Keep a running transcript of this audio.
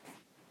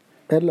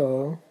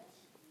Hello.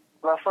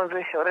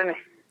 Bafunzi oreni.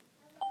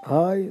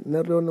 Hi,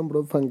 nero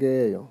nombro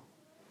fangeyo.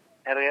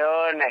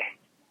 Rione.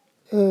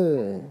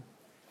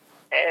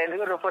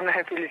 Ndiko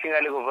fona fili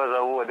singali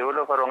kuvaza uwo,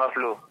 ndiko faronga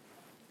flu.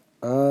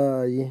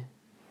 Hayi.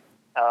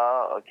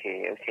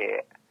 Okay.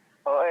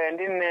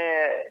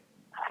 Ndine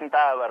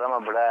ntava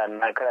ramabula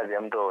nakhala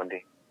ya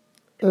mtondi.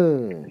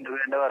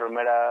 Ndikuenda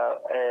varumela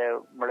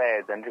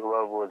mulaedza ndi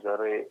kuvaudza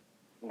uri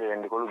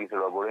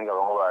ndikulugiselwa kulinga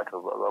vamwe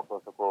vathu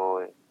vakosa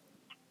ku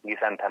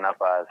ngisa nthana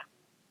fasi.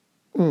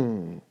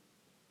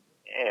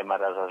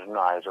 Mara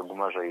zvazvino hayi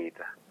zvoguma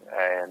zvoita.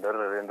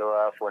 Ndorori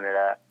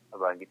ndovafonera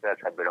vangitira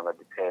tsabelo nga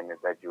 10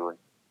 dzaJuni.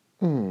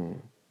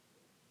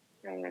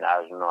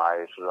 Azvino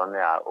hayi zvone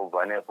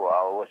ubva nepo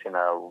avo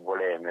usina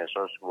voleme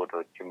zvo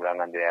zvivotochimura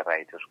nga nzira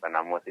right svika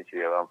namusi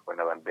chive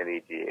vamufona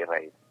vanberiti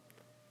right.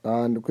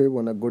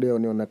 Ndikuivona goli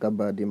yauniona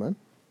kabadi man.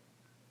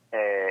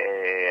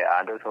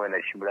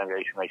 Andotoenda chimbura nga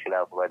ishunga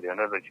chilafu badi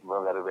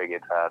ndotochimbura nga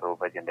rivegetsaro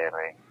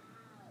pachendere.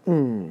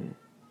 Zvino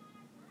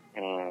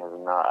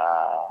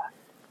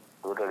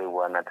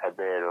kutoriwana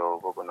tabelo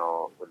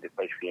kokuno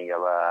kudipa chipinga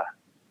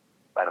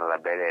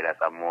varirabelela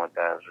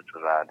samota zvithu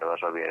zvadova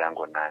zvavuyela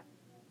ngonani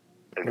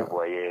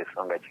rilikuwa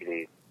yesu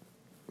angachiri.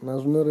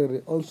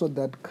 Nazvinorere also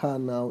that car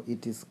now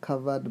it is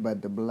covered by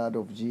the blood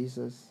of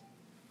Jesus.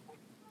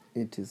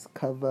 It is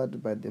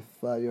covered by the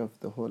fire of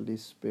the Holy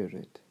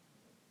Spirit.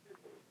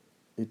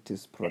 It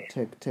is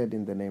protected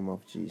in the name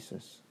of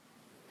Jesus.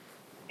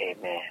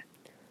 Amen.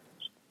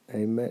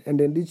 And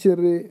then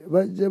ndichiri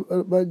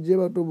vaje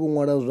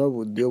vatobungwara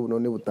zvavhuḓi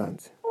vunone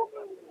vutanzi.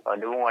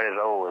 Ndivungware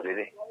zvavhuḓi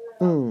ri.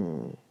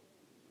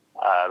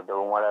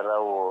 Ridovungwara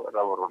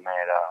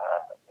ravurumela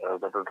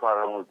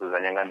ritototwara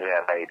vudzuzanya nga nzira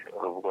ya right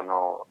uri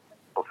vukono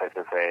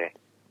upfesese.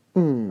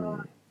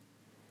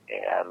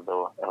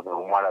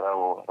 Ridovungwara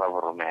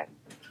ravurumela.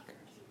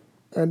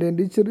 And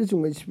ndichiri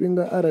chimwe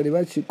chifhinga arali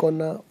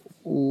vachikona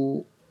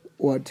u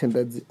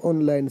attenda dzi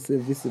online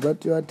service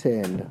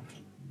vatoatenda.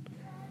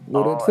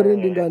 Ngori tsiri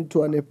ndinga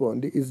nthu anepo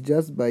is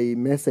just by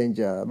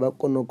messenger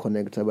vakono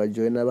connecta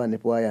vajoina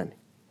vanepo ayani.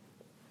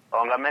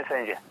 Nga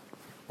messenger.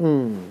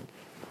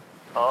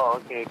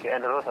 Okay.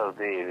 And those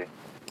are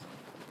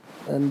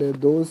and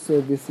those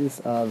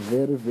services are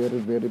very, very,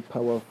 very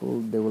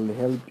powerful. They will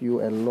help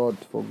you a lot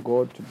for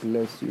God to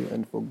bless you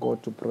and for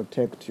God to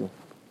protect you.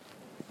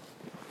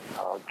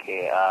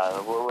 Okay.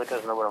 What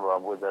is number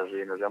of Buddha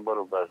in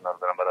November was not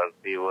the number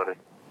of people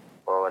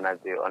or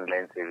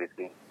online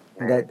services.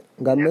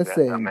 Nga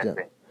messenger.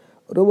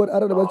 Robert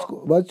arali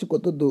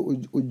vachikotoda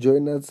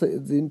ujoina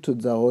dzinthu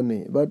dza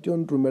hone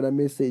vatondirumela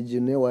message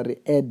ine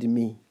wari add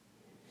me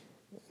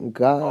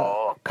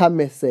kha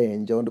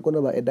messenger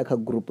ndikona va add kha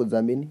group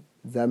dza mini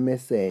dza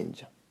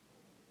messenger.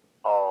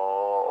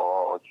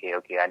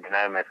 Okay.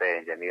 Andinayo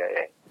messenger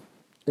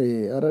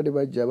arali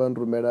vaja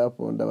vandirumela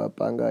afho nda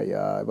vapanga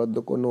ya vha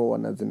ḓo kona u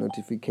wana dzi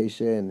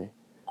notification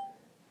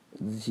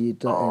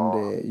dziita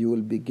and you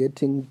will be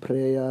getting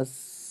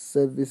prayers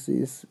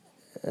services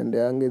and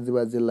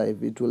the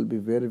live. It will be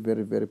very,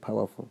 very, very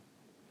powerful.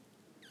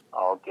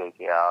 Okay.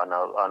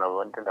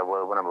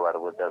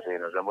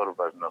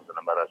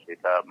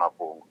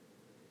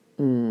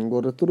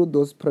 Through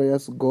those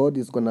prayers, God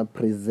is going to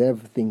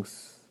preserve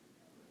things.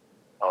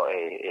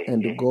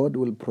 And God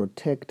will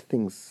protect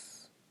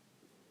things.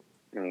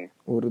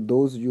 Or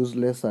those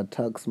useless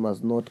attacks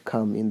must not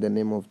come in the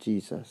name of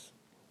Jesus.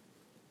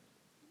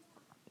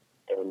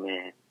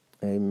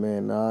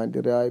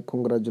 Amen.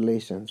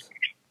 Congratulations.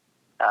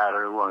 We are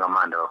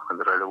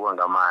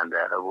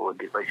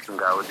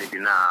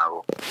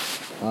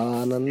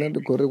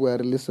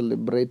really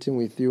celebrating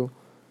with you.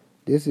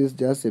 This is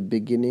just a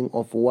beginning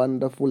of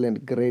wonderful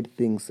and great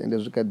things. And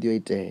as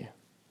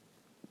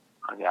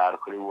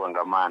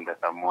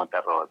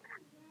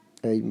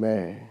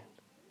Amen.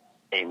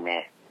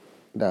 Amen.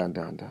 Da.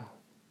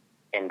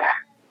 Enda.